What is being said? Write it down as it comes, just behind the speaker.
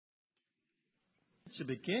To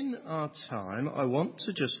begin our time, I want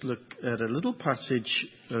to just look at a little passage,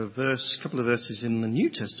 a couple of verses in the New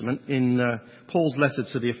Testament, in Paul's letter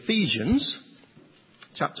to the Ephesians,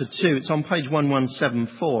 chapter 2. It's on page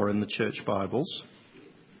 1174 in the church Bibles.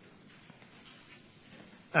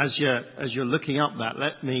 As you're looking up that,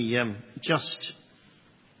 let me just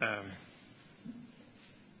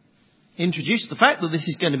introduce the fact that this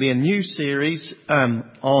is going to be a new series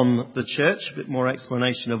on the church, a bit more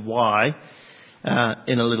explanation of why.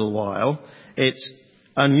 In a little while. It's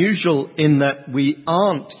unusual in that we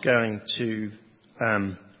aren't going to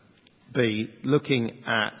be looking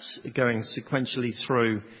at going sequentially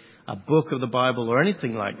through a book of the Bible or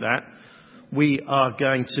anything like that. We are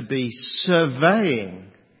going to be surveying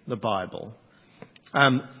the Bible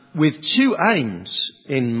with two aims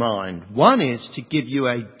in mind. One is to give you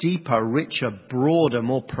a deeper, richer, broader,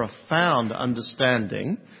 more profound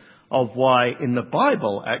understanding of why in the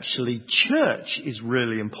Bible actually church is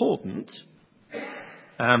really important.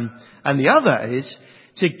 And the other is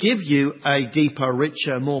to give you a deeper,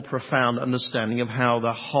 richer, more profound understanding of how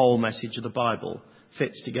the whole message of the Bible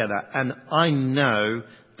fits together. And I know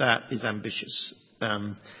that is ambitious.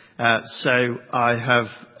 So I have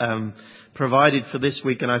provided for this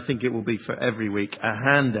week, and I think it will be for every week, a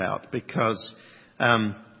handout, because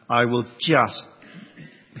I will just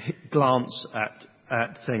glance at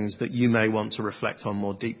things that you may want to reflect on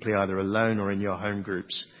more deeply, either alone or in your home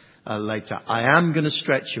groups later. I am going to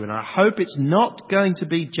stretch you, and I hope it's not going to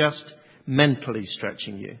be just mentally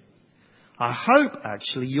stretching you. I hope,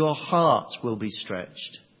 actually, your heart will be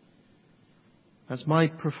stretched. That's my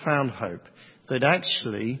profound hope, that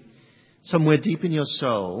actually, somewhere deep in your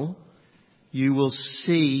soul, you will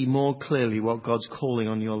see more clearly what God's calling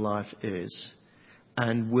on your life is,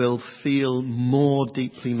 and will feel more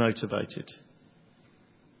deeply motivated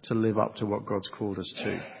to live up to what God's called us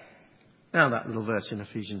to. Now that little verse in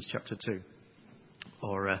Ephesians chapter 2,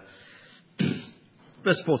 or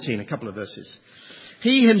verse 14, a couple of verses.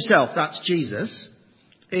 He himself, that's Jesus,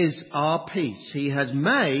 is our peace. He has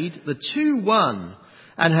made the two one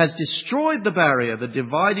and has destroyed the barrier, the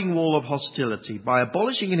dividing wall of hostility, by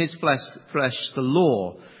abolishing in his flesh the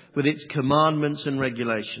law with its commandments and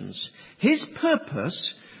regulations. His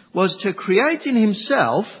purpose was to create in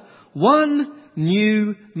himself one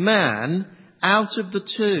new man out of the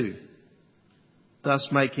two, thus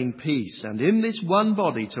making peace, and in this one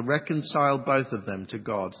body to reconcile both of them to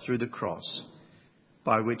God through the cross,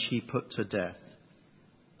 by which he put to death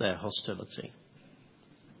their hostility.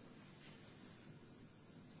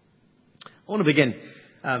 I want to begin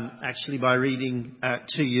actually by reading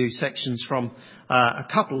to you sections from a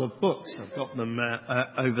couple of books. I've got them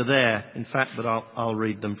over there, in fact, but I'll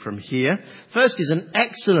read them from here. First is an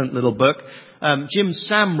excellent little book, Jim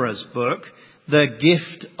Samra's book, The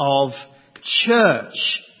Gift of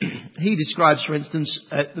Church. He describes, for instance,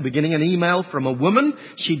 at the beginning, an email from a woman.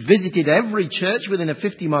 She'd visited every church within a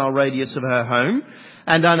 50-mile radius of her home,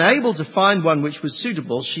 and unable to find one which was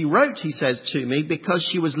suitable, she wrote, he says to me, because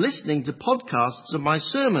she was listening to podcasts of my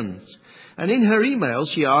sermons. And in her email,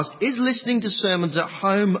 she asked, is listening to sermons at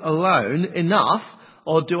home alone enough,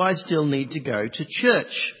 or do I still need to go to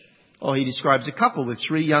church? Or he describes a couple with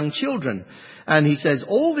 3 young children. And he says,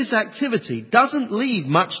 all this activity doesn't leave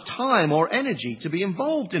much time or energy to be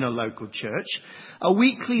involved in a local church. A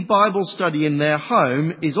weekly Bible study in their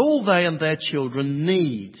home is all they and their children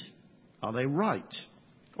need. Are they right?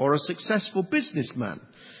 Or a successful businessman?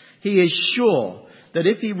 He is sure that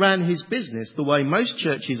if he ran his business the way most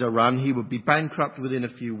churches are run, he would be bankrupt within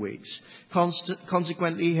a few weeks.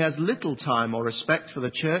 Consequently, he has little time or respect for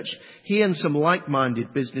the church. He and some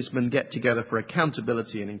like-minded businessmen get together for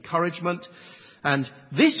accountability and encouragement. And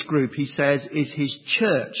this group, he says, is his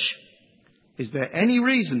church. Is there any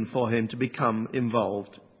reason for him to become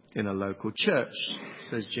involved in a local church?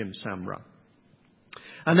 Says Jim Samra.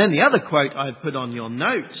 And then the other quote I've put on your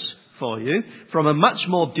notes for you, from a much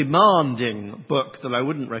more demanding book that I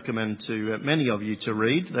wouldn't recommend to many of you to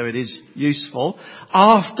read, though it is useful,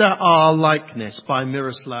 After Our Likeness by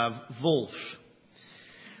Miroslav Volf.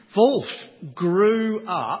 Volf grew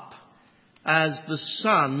up as the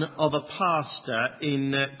son of a pastor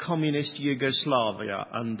in communist Yugoslavia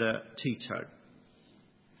under Tito.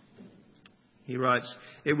 He writes,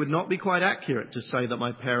 it would not be quite accurate to say that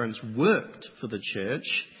my parents worked for the church.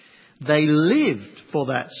 They lived for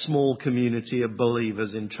that small community of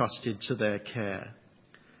believers entrusted to their care.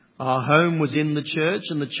 Our home was in the church,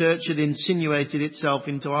 and the church had insinuated itself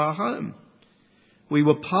into our home. We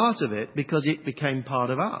were part of it because it became part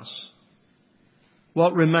of us.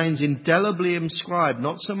 what remains indelibly inscribed,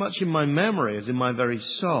 not so much in my memory as in my very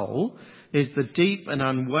soul, is the deep and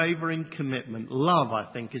unwavering commitment, love I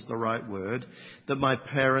think is the right word, that my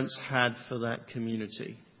parents had for that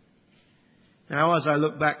community. Now, as I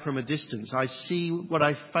look back from a distance, I see what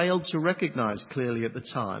I failed to recognise clearly at the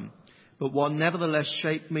time, but what nevertheless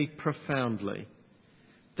shaped me profoundly.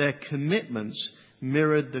 Their commitments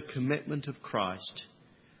mirrored the commitment of Christ,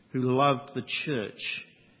 who loved the church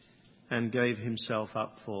and gave himself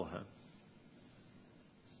up for her.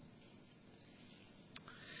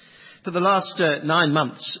 For the last 9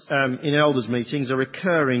 months in elders' meetings, a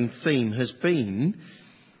recurring theme has been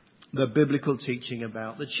the biblical teaching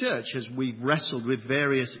about the church as we've wrestled with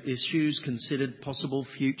various issues, considered possible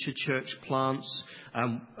future church plants,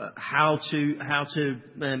 how to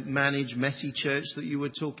manage messy church that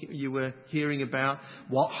you were hearing about,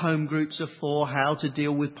 what home groups are for, how to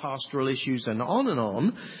deal with pastoral issues, and on and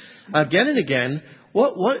on. Again and again,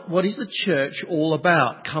 what is the church all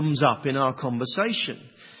about comes up in our conversation.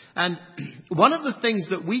 And one of the things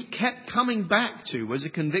that we kept coming back to was a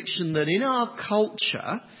conviction that in our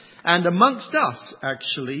culture, and amongst us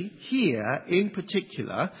actually, here in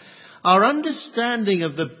particular, our understanding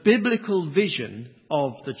of the biblical vision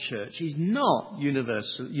of the church is not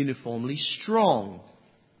uniformly strong.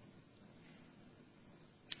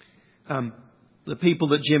 The people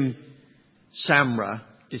that Jim Samra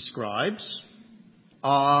describes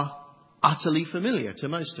are utterly familiar to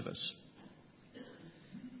most of us.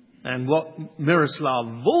 And what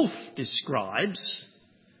Miroslav Volf describes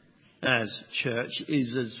as church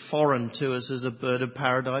is as foreign to us as a bird of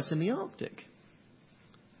paradise in the Arctic.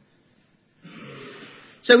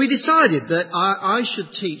 So we decided that I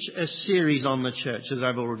should teach a series on the church, as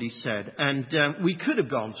I've already said. And we could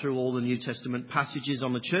have gone through all the New Testament passages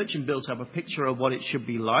on the church and built up a picture of what it should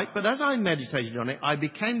be like. But as I meditated on it, I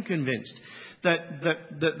became convinced that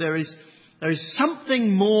there is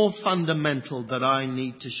something more fundamental that I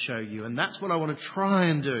need to show you. And that's what I want to try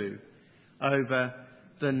and do over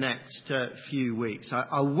the next few weeks.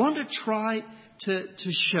 I want to try to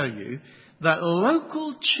show you that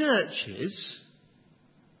local churches,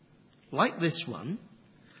 like this one,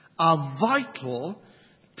 are vital,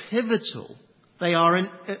 pivotal. They are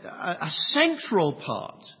a central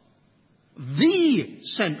part, the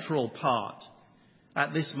central part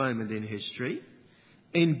at this moment in history,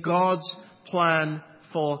 in God's plan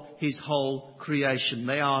for his whole creation.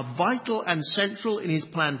 They are vital and central in his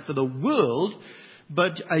plan for the world,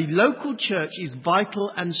 but a local church is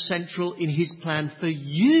vital and central in his plan for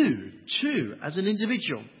you too, as an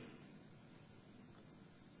individual.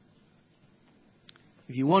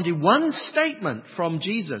 If you wanted one statement from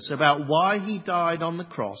Jesus about why he died on the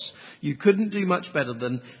cross, you couldn't do much better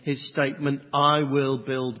than his statement, "I will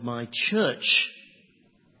build my church."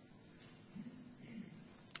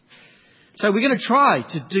 So we're going to try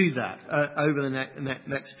to do that over the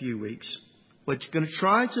next few weeks. We're going to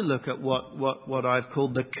try to look at what I've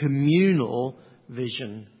called the communal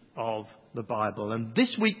vision of the Bible. And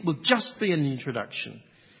this week will just be an introduction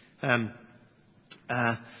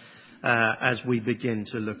as we begin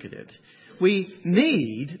to look at it. We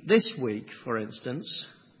need this week, for instance,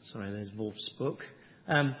 sorry, there's Wolf's book,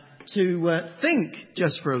 to think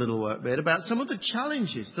just for a little bit about some of the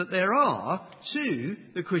challenges that there are to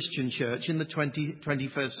the Christian church in the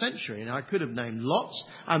 21st century. And I could have named lots.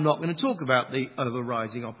 I'm not going to talk about the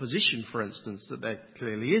overrising opposition, for instance, that there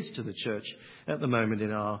clearly is to the church at the moment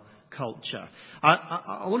in our culture.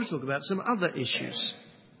 I want to talk about some other issues.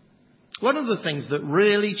 One of the things that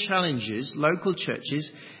really challenges local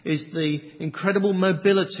churches is the incredible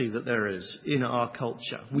mobility that there is in our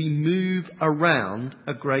culture. We move around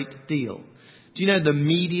a great deal. Do you know the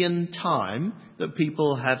median time that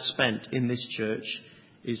people have spent in this church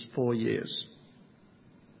is 4 years?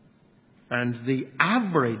 And the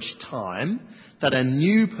average time that a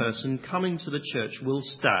new person coming to the church will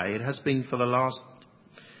stay, it has been for the last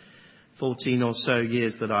 14 or so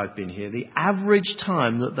years that I've been here, the average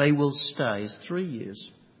time that they will stay is 3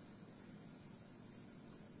 years.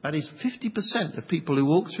 That is 50% of people who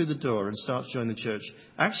walk through the door and start to join the church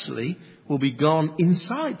actually will be gone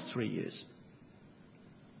inside 3 years.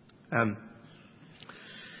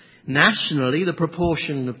 Nationally, the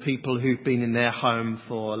proportion of people who've been in their home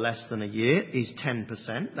for less than a year is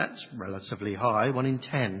 10%. That's relatively high. 1 in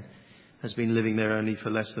 10 has been living there only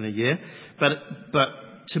for less than a year. But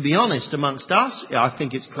to be honest, amongst us, I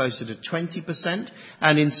think it's closer to 20%.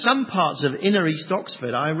 And in some parts of inner East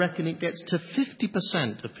Oxford, I reckon it gets to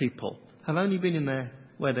 50% of people have only been in there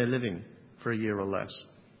where they're living for a year or less.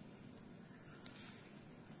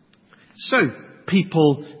 So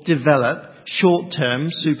people develop short-term,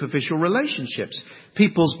 superficial relationships.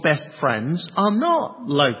 People's best friends are not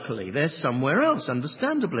locally. They're somewhere else,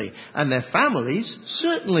 understandably. And their families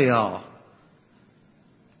certainly are.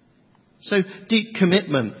 So deep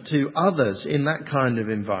commitment to others in that kind of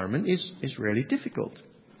environment is really difficult.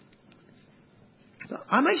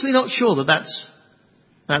 I'm actually not sure that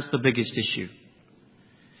that's the biggest issue.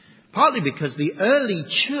 Partly because the early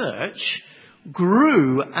church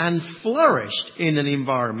grew and flourished in an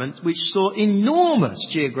environment which saw enormous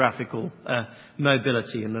geographical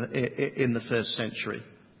mobility in the first century.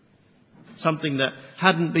 Something that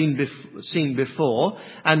hadn't been seen before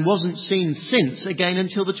and wasn't seen since again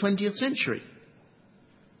until the 20th century.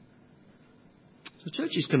 So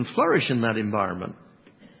churches can flourish in that environment.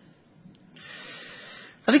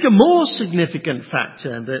 I think a more significant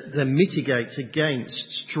factor that mitigates against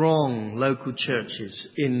strong local churches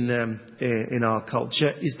in our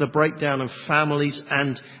culture is the breakdown of families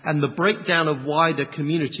and the breakdown of wider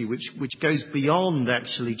community, which goes beyond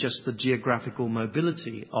actually just the geographical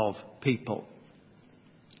mobility of people.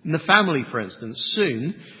 In the family, for instance,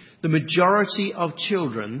 soon the majority of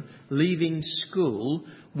children leaving school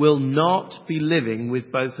will not be living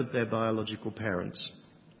with both of their biological parents.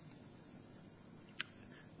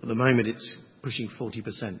 At the moment it's pushing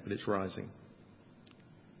 40%, but it's rising.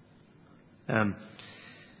 That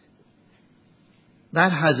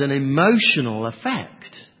has an emotional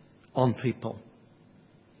effect on people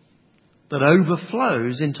that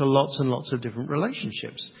overflows into lots and lots of different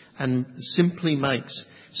relationships and simply makes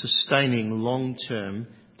sustaining long-term,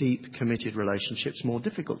 deep, committed relationships more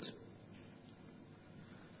difficult.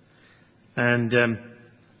 And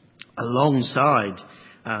alongside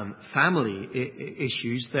family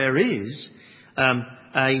issues, there is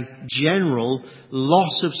a general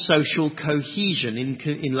loss of social cohesion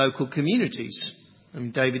in local communities.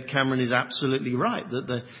 And David Cameron is absolutely right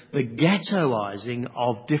that the ghettoising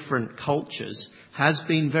of different cultures has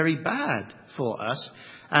been very bad for us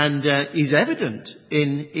and is evident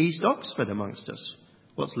in East Oxford amongst us.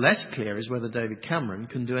 What's less clear is whether David Cameron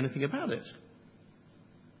can do anything about it.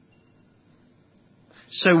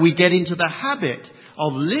 So we get into the habit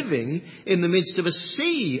of living in the midst of a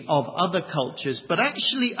sea of other cultures, but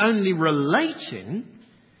actually only relating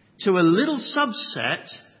to a little subset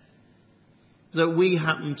that we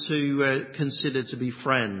happen to consider to be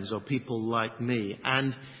friends or people like me.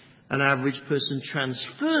 And an average person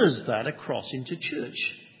transfers that across into church.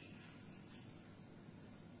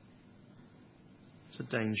 It's a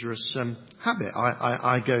dangerous habit.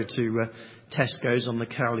 I go to Tesco's on the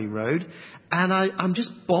Cowley Road, and I'm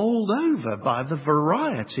just bowled over by the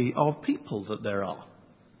variety of people that there are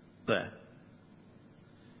there.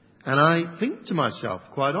 And I think to myself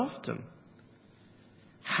quite often,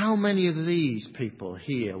 how many of these people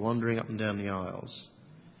here wandering up and down the aisles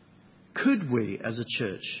could we as a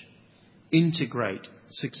church integrate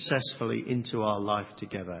successfully into our life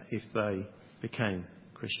together if they became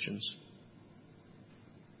Christians?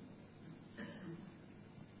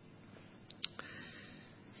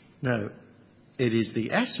 No, it is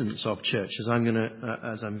the essence of church, as I'm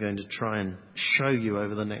going to try and show you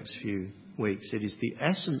over the next few weeks. It is the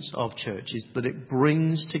essence of church is that it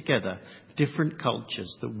brings together different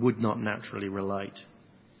cultures that would not naturally relate.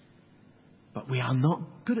 But we are not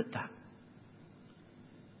good at that.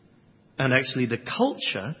 And actually the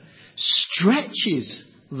culture stretches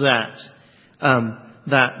that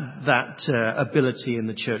ability in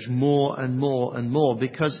the church more and more and more,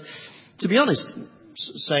 because, to be honest,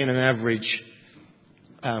 say in an average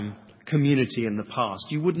community in the past,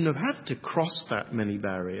 you wouldn't have had to cross that many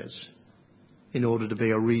barriers in order to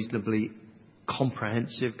be a reasonably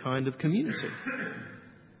comprehensive kind of community.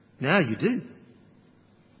 Now you do.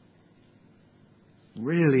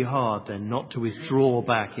 Really hard then not to withdraw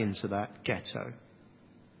back into that ghetto.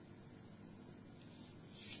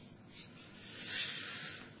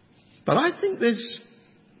 But I think there's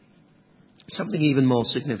something even more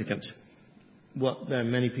significant. What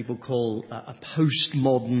many people call a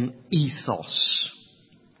postmodern ethos.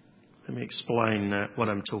 Let me explain what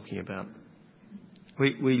I'm talking about.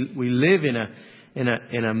 We live in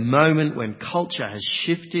a moment when culture has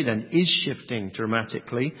shifted and is shifting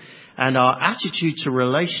dramatically, and our attitude to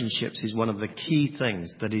relationships is one of the key things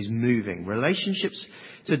that is moving. Relationships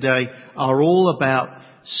today are all about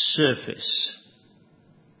surface.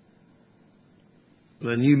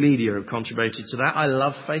 The new media have contributed to that. I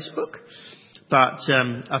love Facebook. But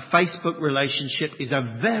a Facebook relationship is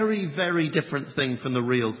a very, very different thing from the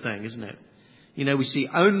real thing, isn't it? You know, we see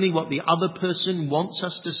only what the other person wants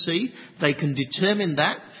us to see. They can determine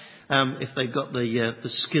that if they've got the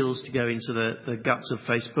skills to go into the guts of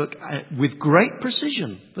Facebook with great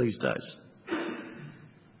precision these days.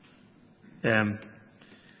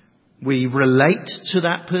 We relate to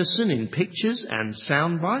that person in pictures and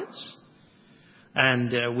sound bites.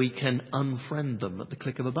 And we can unfriend them at the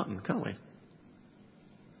click of a button, can't we?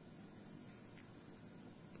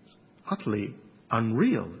 It's utterly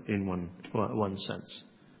unreal in one sense.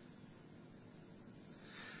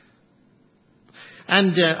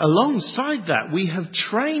 And alongside that, we have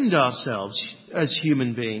trained ourselves as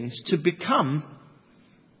human beings to become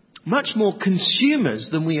much more consumers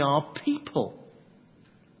than we are people.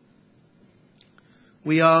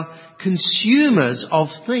 We are consumers of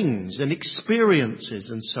things and experiences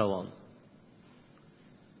and so on.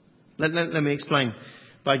 Let me explain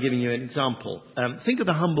by giving you an example. Think of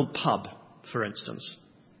the humble pub, for instance.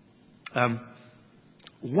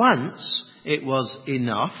 Once it was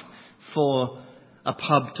enough for a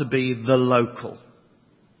pub to be the local.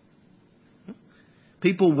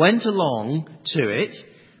 People went along to it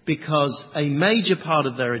because a major part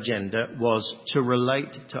of their agenda was to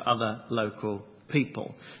relate to other local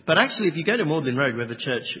people. But actually, if you go to Magdalen Road, where the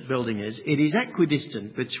church building is, it is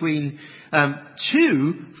equidistant between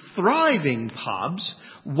two thriving pubs,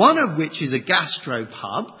 one of which is a gastro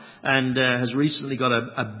pub and has recently got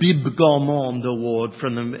a Bib Gourmand award for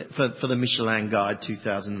the Michelin Guide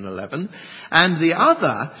 2011, and the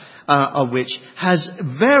other of which has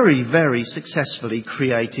very, very successfully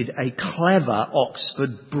created a clever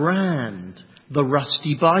Oxford brand, the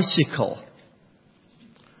Rusty Bicycle.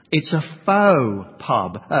 It's a faux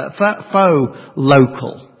pub, faux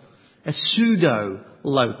local, a pseudo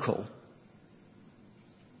local.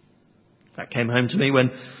 That came home to me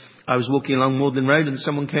when I was walking along Magdalen Road and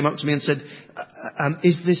someone came up to me and said,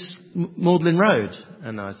 is this Magdalen Road?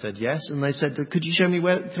 And I said, yes. And they said, could you tell me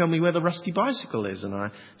where the Rusty Bicycle is? And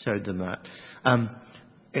I showed them that.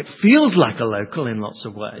 It feels like a local in lots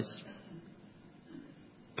of ways,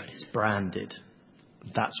 but it's branded.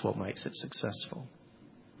 That's what makes it successful.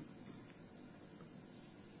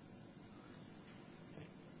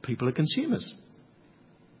 People are consumers.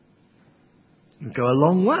 You go a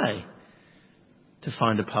long way to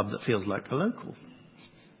find a pub that feels like a local.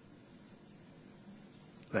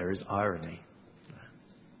 There is irony.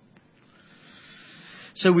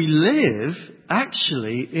 So we live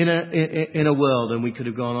actually in a world, and we could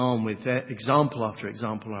have gone on with example after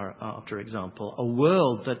example after example, a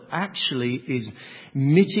world that actually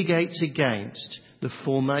mitigates against the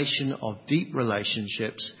formation of deep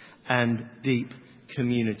relationships and deep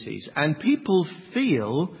communities. And people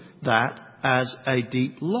feel that as a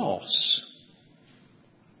deep loss.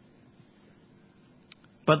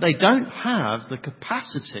 But they don't have the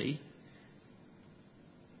capacity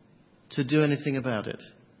to do anything about it.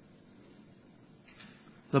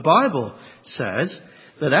 The Bible says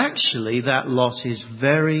that actually that loss is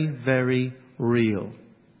very, very real.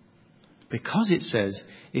 Because it says,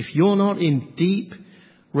 if you're not in deep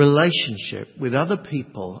relationship with other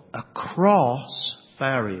people across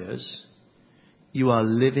barriers, you are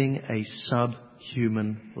living a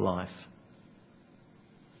subhuman life.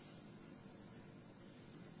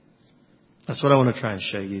 That's what I want to try and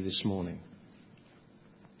show you this morning.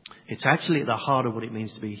 It's actually at the heart of what it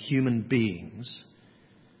means to be human beings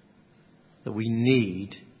that we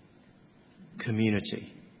need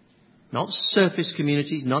community. Not surface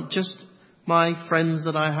communities, not just my friends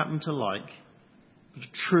that I happen to like, but a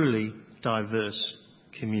truly diverse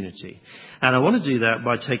community. And I want to do that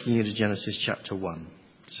by taking you to Genesis chapter 1.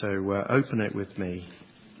 So open it with me.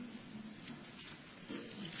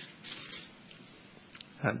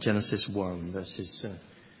 At Genesis 1, verses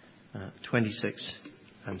 26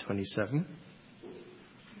 and 27.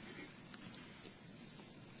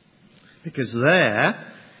 Because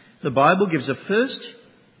there, the Bible gives a first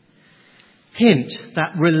hint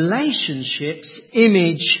that relationships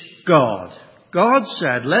image God. God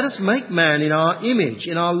said, let us make man in our image,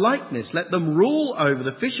 in our likeness. Let them rule over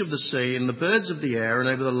the fish of the sea and the birds of the air and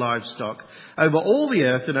over the livestock, over all the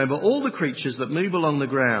earth and over all the creatures that move along the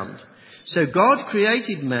ground. So God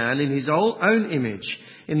created man in his own image.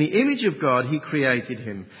 In the image of God he created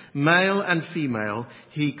him. Male and female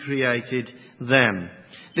he created them.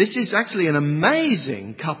 This is actually an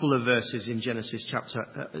amazing couple of verses in Genesis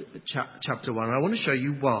chapter 1. And I want to show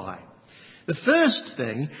you why. The first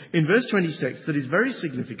thing in verse 26 that is very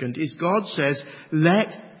significant is God says,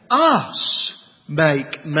 let us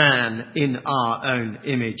make man in our own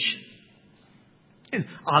image.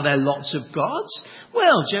 Are there lots of gods?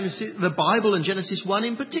 Well, the Bible and Genesis 1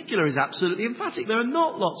 in particular is absolutely emphatic. There are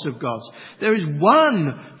not lots of gods. There is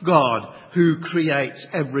one God who creates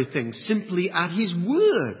everything simply at his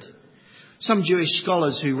word. Some Jewish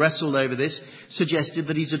scholars who wrestled over this suggested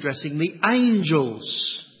that he's addressing the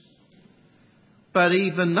angels. But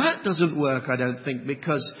even that doesn't work, I don't think,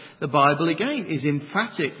 because the Bible again is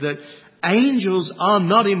emphatic that angels are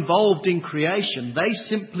not involved in creation. They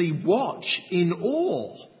simply watch in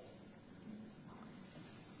awe.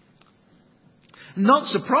 Not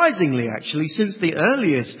surprisingly, actually, since the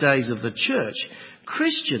earliest days of the church,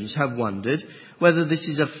 Christians have wondered whether this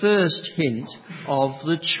is a first hint of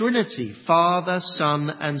the Trinity, Father, Son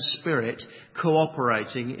and Spirit,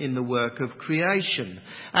 cooperating in the work of creation.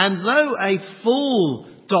 And though a full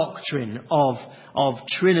doctrine of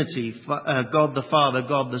Trinity, God the Father,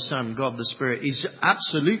 God the Son, God the Spirit, is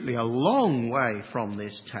absolutely a long way from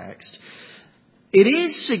this text, it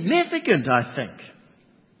is significant, I think,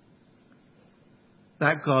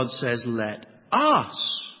 that God says, let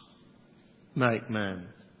us make man.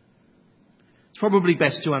 It's probably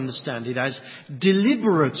best to understand it as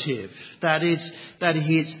deliberative. That is, that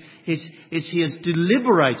he is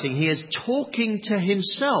deliberating, he is talking to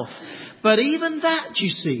himself. But even that, you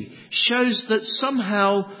see, shows that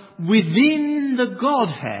somehow within the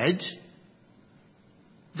Godhead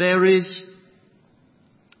there is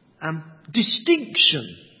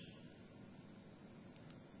distinction.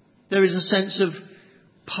 There is a sense of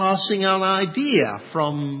passing an idea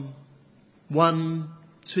from one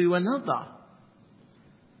to another.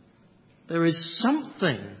 There is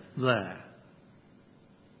something there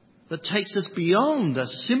that takes us beyond a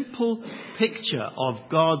simple picture of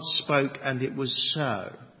God spoke and it was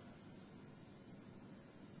so,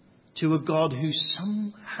 to a God who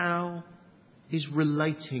somehow is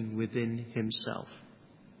relating within himself.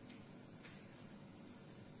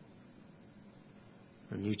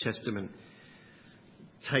 The New Testament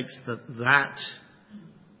takes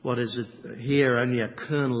what is here only a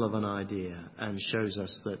kernel of an idea, and shows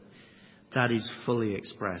us that is fully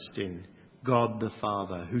expressed in God the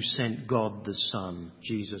Father, who sent God the Son,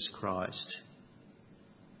 Jesus Christ,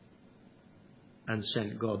 and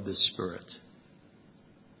sent God the Spirit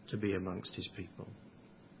to be amongst his people.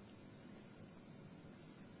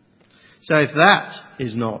 So if that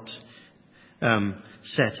is not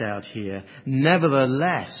set out here,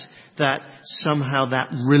 nevertheless, that somehow that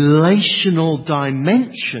relational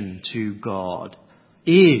dimension to God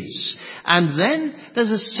is. And then there's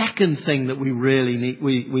a second thing that we really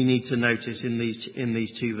need to notice in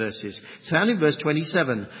these two verses. It's found in verse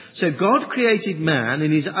 27. So God created man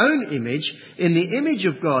in his own image. In the image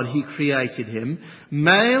of God he created him.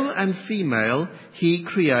 Male and female he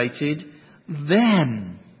created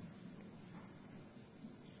them.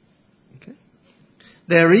 Okay.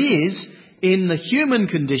 There is in the human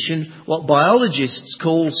condition what biologists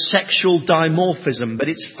call sexual dimorphism, but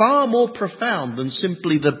it's far more profound than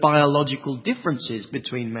simply the biological differences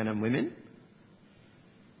between men and women.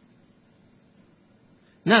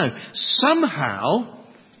 No, somehow,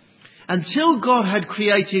 until God had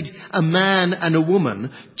created a man and a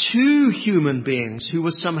woman, two human beings who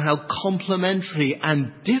were somehow complementary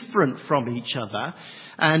and different from each other,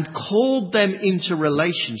 and called them into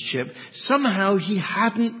relationship, somehow he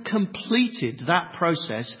hadn't completed that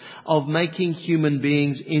process of making human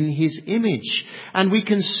beings in his image. And we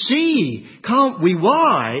can see, can't we,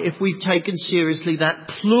 why, if we've taken seriously that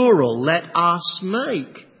plural, let us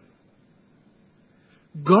make.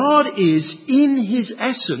 God is, in his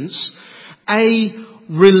essence, a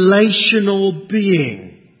relational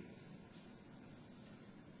being.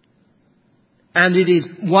 And it is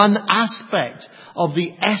one aspect of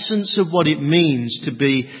the essence of what it means to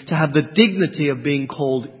have the dignity of being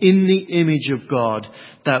called in the image of God,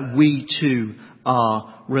 that we too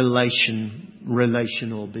are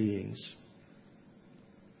relational beings.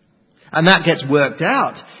 And that gets worked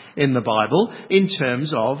out in the Bible in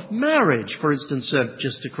terms of marriage. For instance,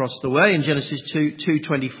 just across the way in Genesis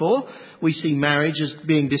 2:24, we see marriage as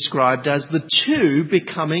being described as the two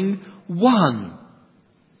becoming one.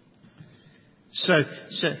 So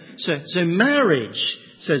marriage,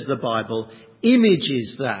 says the Bible,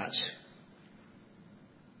 images that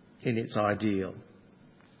in its ideal.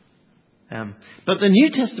 But the New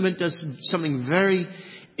Testament does something very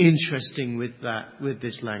interesting with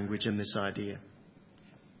this language and this idea.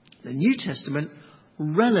 The New Testament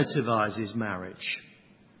relativizes marriage.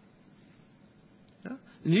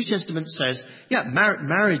 The New Testament says,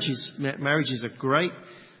 marriage is a great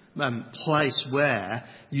place where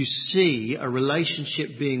you see a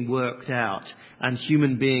relationship being worked out and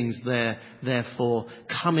human beings therefore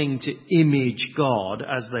coming to image God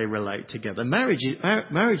as they relate together.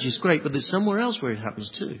 Marriage is great, but there's somewhere else where it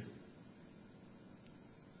happens too.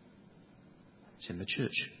 It's in the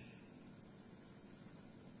church.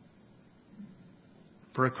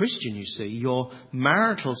 For a Christian, you see, your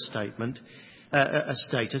marital status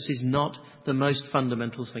is not the most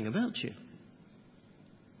fundamental thing about you.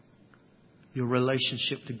 your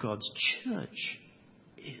relationship to God's church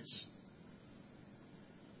is.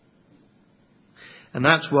 And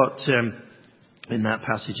that's what, in that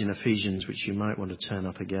passage in Ephesians, which you might want to turn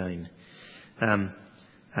up again,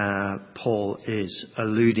 Paul is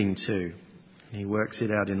alluding to. He works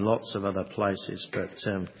it out in lots of other places, but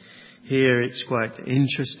here it's quite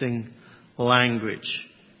interesting language.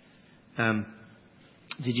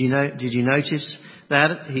 Did you notice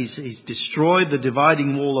that? He's destroyed the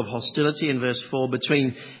dividing wall of hostility in verse 4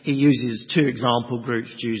 between, he uses two example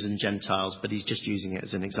groups, Jews and Gentiles, but he's just using it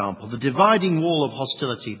as an example. The dividing wall of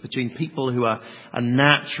hostility between people who are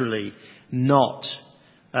naturally not,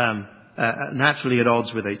 naturally at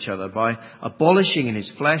odds with each other by abolishing in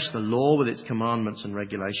his flesh the law with its commandments and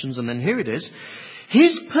regulations. And then here it is.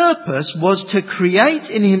 His purpose was to create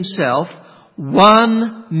in himself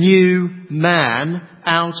one new man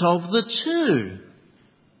out of the two.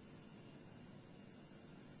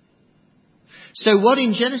 So what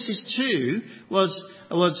in Genesis 2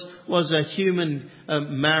 was a human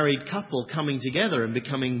married couple coming together and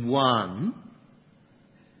becoming one,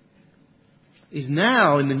 is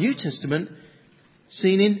now in the New Testament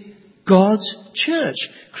seen in God's church,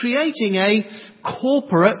 creating a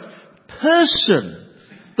corporate person,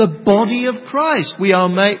 the body of Christ. We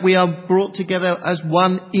are brought together as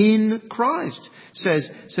one in Christ, says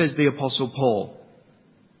the Apostle Paul.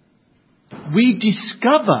 We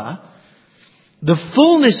discover the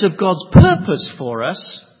fullness of God's purpose for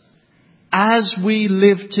us as we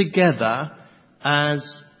live together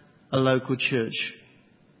as a local church.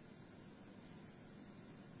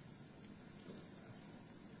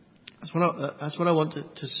 That's what I want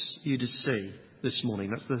you to see this morning.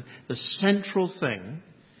 That's the central thing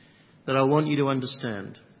that I want you to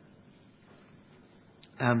understand.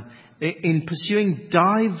 In pursuing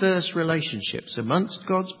diverse relationships amongst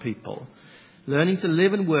God's people, learning to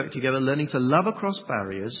live and work together, learning to love across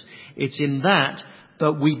barriers, it's in that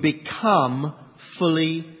we become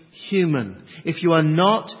fully human. If you are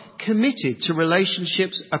not committed to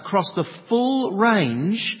relationships across the full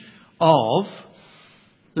range of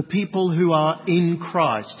the people who are in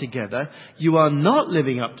Christ together, you are not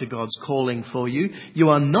living up to God's calling for you. You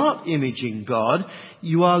are not imaging God.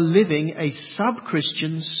 You are living a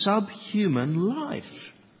sub-Christian, subhuman life,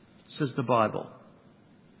 says the Bible.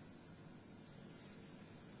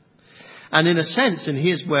 And in a sense, and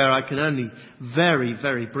here's where I can only very,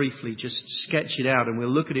 very briefly just sketch it out, and we'll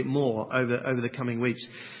look at it more over the coming weeks.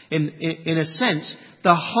 In a sense,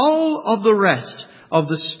 the whole of the rest of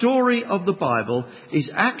the story of the Bible is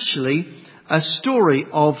actually a story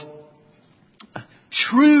of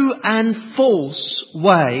true and false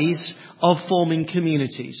ways of forming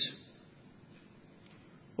communities.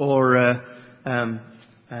 Or,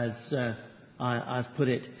 as I've put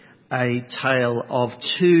it, a tale of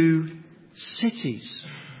two cities.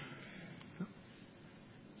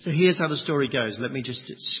 So here's how the story goes. Let me just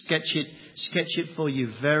sketch it for you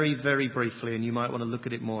very, very briefly, and you might want to look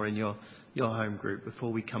at it more in your home group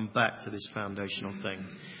before we come back to this foundational thing.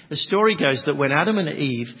 The story goes that when Adam and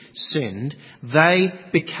Eve sinned, they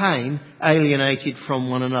became alienated from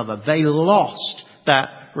one another. They lost that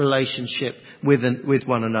relationship with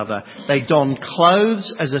one another. They donned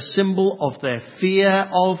clothes as a symbol of their fear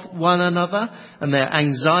of one another and their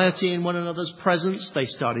anxiety in one another's presence. They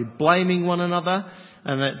started blaming one another,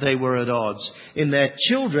 and that they were at odds. In their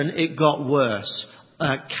children, it got worse.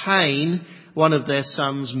 Cain, one of their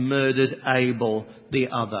sons, murdered Abel, the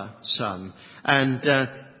other son. And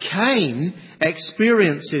Cain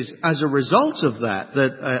experiences, as a result of that,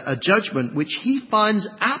 a judgment which he finds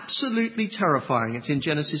absolutely terrifying. It's in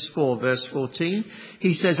Genesis 4, verse 14.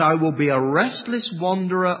 He says, "I will be a restless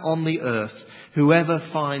wanderer on the earth. Whoever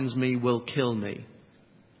finds me will kill me."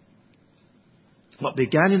 What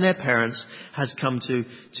began in their parents has come to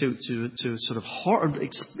sort of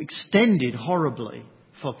extended horribly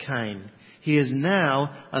for Cain. He is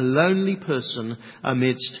now a lonely person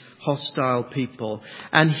amidst hostile people.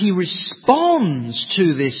 And he responds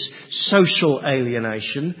to this social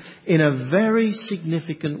alienation in a very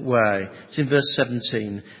significant way. It's in verse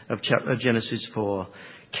 17 of Genesis 4.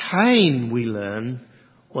 Cain, we learn,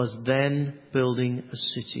 was then building a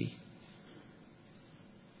city.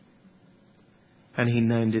 And he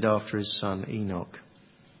named it after his son Enoch.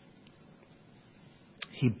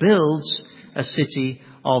 He builds a city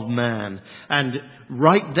of man. And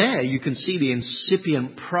right there you can see the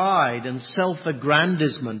incipient pride and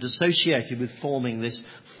self-aggrandizement associated with forming this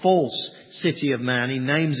false city of man. He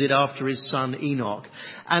names it after his son Enoch.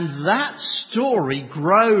 And that story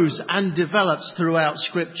grows and develops throughout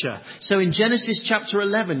Scripture. So in Genesis chapter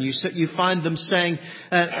 11, you find them saying,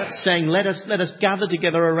 let us gather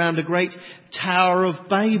together around a great Tower of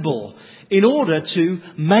Babel in order to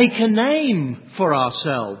make a name for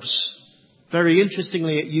ourselves. Very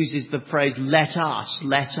interestingly, it uses the phrase, let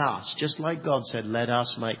us, just like God said, let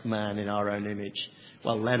us make man in our own image.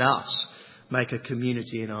 Well, let us make a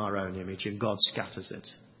community in our own image, and God scatters it.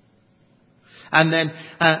 And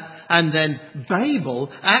then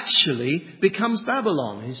Babel actually becomes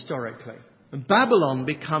Babylon historically. And Babylon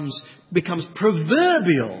becomes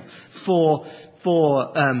proverbial for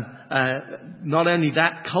not only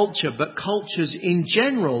that culture, but cultures in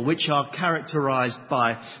general, which are characterized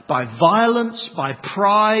by violence, by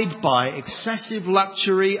pride, by excessive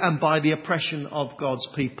luxury, and by the oppression of God's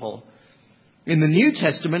people. In the New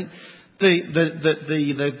Testament,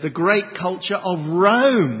 the great culture of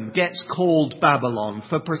Rome gets called Babylon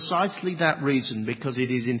for precisely that reason, because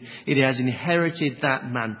it has inherited that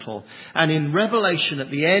mantle. And in Revelation,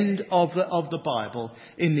 at the end of the Bible,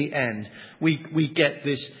 in the end, we get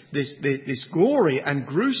this gory and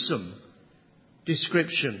gruesome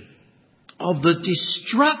description of the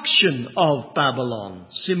destruction of Babylon,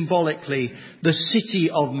 symbolically the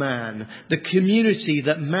city of man, the community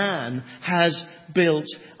that man has built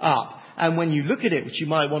up. And when you look at it, which you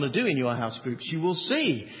might want to do in your house groups, you will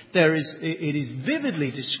see it is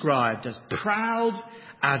vividly described as proud,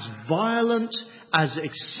 as violent, as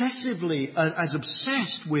excessively, as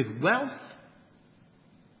obsessed with wealth.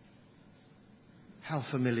 How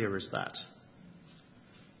familiar is that?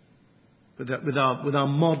 With our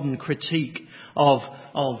modern critique of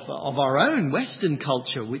our own Western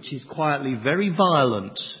culture, which is quietly very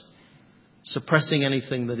violent, suppressing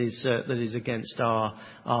anything that is against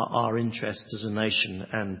our interests as a nation,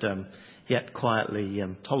 and yet quietly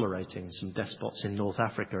tolerating some despots in North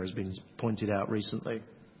Africa, has been pointed out recently.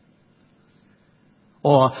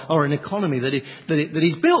 Or an economy that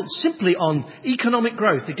is built simply on economic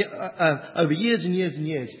growth over years and years and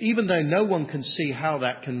years, even though no one can see how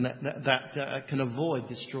that can avoid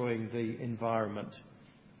destroying the environment.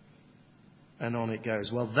 And on it goes.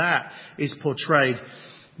 Well, that is portrayed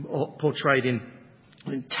in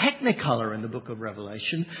Technicolor in the book of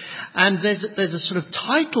Revelation, and there's a sort of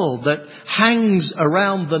title that hangs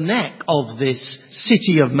around the neck of this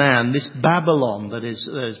city of man, this Babylon that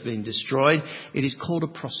has been destroyed. It is called a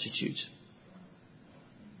prostitute.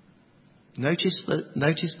 Notice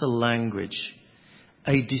the language,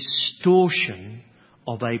 a distortion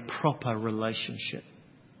of a proper relationship.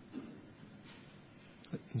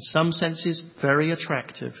 In some senses, very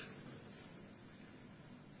attractive,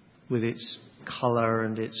 with its colour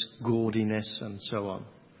and its gaudiness and so on,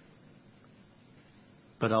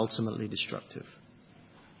 but ultimately destructive.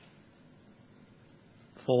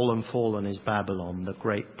 Fallen is Babylon, the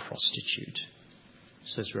great prostitute,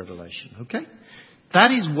 says Revelation. Okay?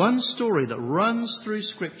 That is one story that runs through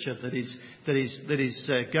Scripture that is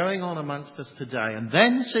going on amongst us today. And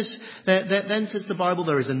then says the Bible,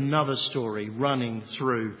 there is another story running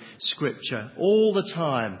through Scripture all the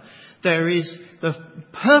time. There is the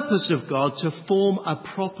purpose of God to form a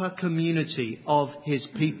proper community of His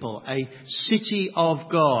people, a city of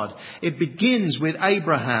God. It begins with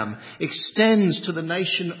Abraham, extends to the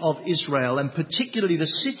nation of Israel, and particularly the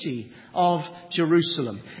city of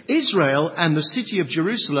Jerusalem. Israel and the city of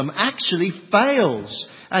Jerusalem actually fails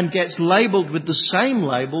and gets labelled with the same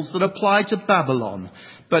labels that apply to Babylon.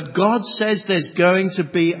 But God says there's going to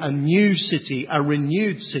be a new city, a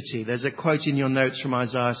renewed city. There's a quote in your notes from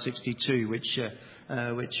Isaiah 62, which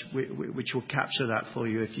will capture that for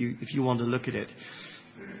you if you want to look at it.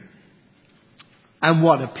 And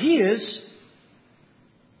what appears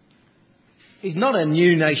is not a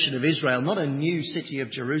new nation of Israel, not a new city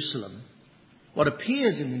of Jerusalem. What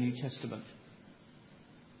appears in the New Testament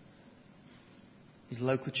is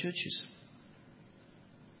local churches.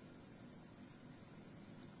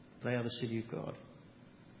 They are the city of God.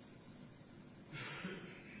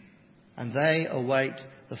 And they await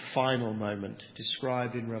the final moment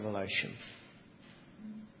described in Revelation,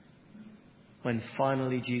 when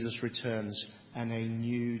finally Jesus returns and a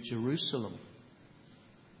new Jerusalem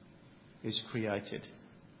is created,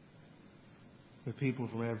 with people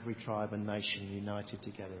from every tribe and nation united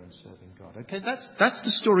together and serving God. Okay, that's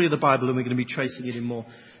the story of the Bible, and we're going to be tracing it in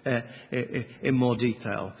more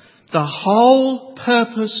detail. The whole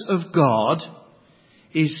purpose of God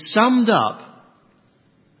is summed up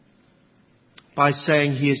by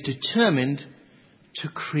saying He is determined to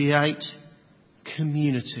create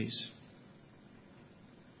communities.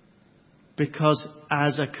 Because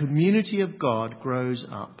as a community of God grows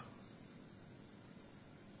up,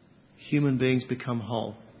 human beings become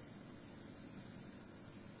whole.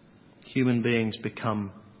 Human beings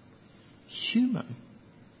become human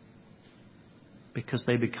because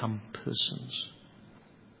they become persons.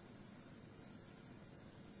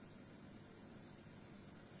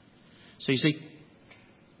 So you see,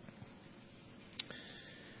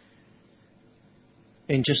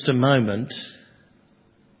 in just a moment,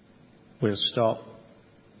 we'll stop,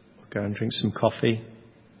 we'll go and drink some coffee,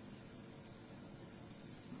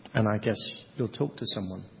 and I guess you'll talk to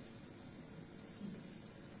someone.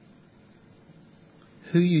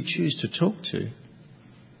 Who you choose to talk to is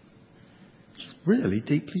really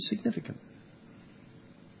deeply significant.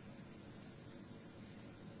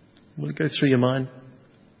 Will it go through your mind?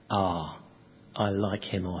 I like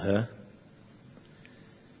him or her.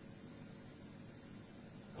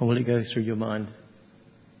 Or will it go through your mind?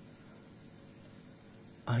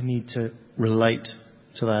 I need to relate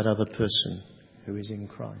to that other person who is in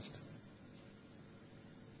Christ.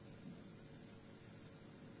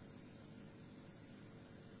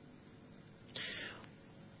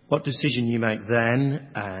 What decision you make then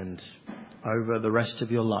and over the rest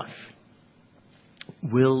of your life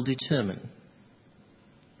will determine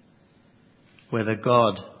whether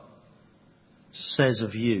God says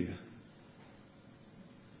of you,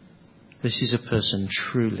 this is a person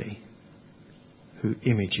truly who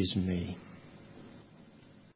images me.